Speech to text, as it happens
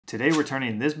Today we're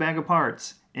turning this bag of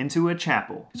parts into a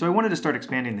chapel. So I wanted to start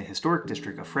expanding the historic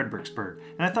district of Fredericksburg,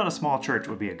 and I thought a small church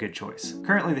would be a good choice.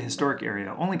 Currently the historic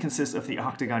area only consists of the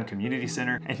Octagon Community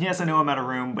Center, and yes, I know I'm out of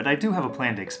room, but I do have a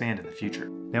plan to expand in the future.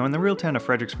 Now in the real town of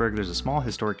Fredericksburg, there's a small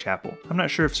historic chapel. I'm not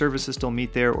sure if services still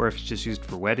meet there or if it's just used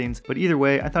for weddings, but either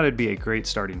way, I thought it'd be a great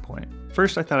starting point.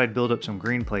 First, I thought I'd build up some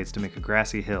green plates to make a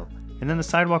grassy hill, and then the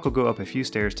sidewalk will go up a few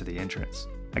stairs to the entrance.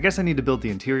 I guess I need to build the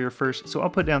interior first, so I'll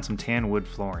put down some tan wood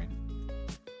flooring.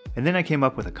 And then I came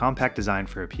up with a compact design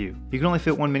for a pew. You can only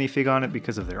fit one minifig on it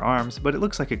because of their arms, but it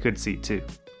looks like a good seat too.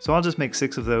 So I'll just make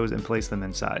 6 of those and place them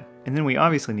inside. And then we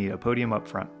obviously need a podium up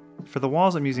front. For the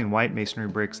walls I'm using white masonry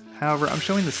bricks, however I'm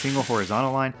showing the single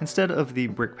horizontal line instead of the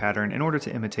brick pattern in order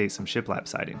to imitate some shiplap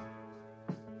siding.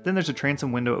 Then there's a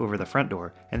transom window over the front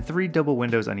door, and 3 double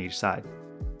windows on each side.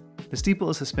 The steeple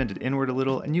is suspended inward a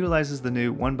little and utilizes the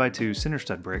new 1x2 center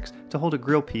stud bricks to hold a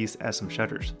grill piece as some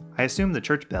shutters. I assume the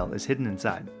church bell is hidden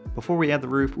inside. Before we add the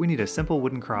roof, we need a simple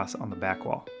wooden cross on the back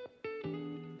wall.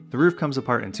 The roof comes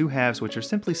apart in 2 halves which are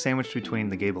simply sandwiched between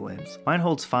the gable ends. Mine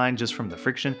holds fine just from the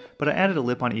friction, but I added a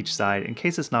lip on each side in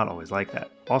case it's not always like that.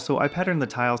 Also, I patterned the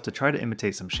tiles to try to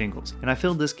imitate some shingles, and I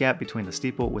filled this gap between the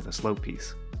steeple with a slope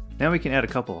piece. Now we can add a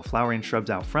couple of flowering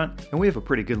shrubs out front, and we have a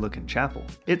pretty good looking chapel.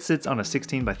 It sits on a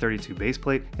 16x32 base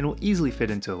plate and will easily fit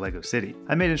into a Lego city.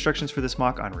 I made instructions for this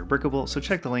mock on Rebrickable, so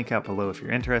check the link out below if you're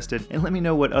interested, and let me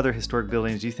know what other historic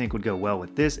buildings you think would go well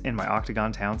with this in my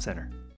Octagon Town Center.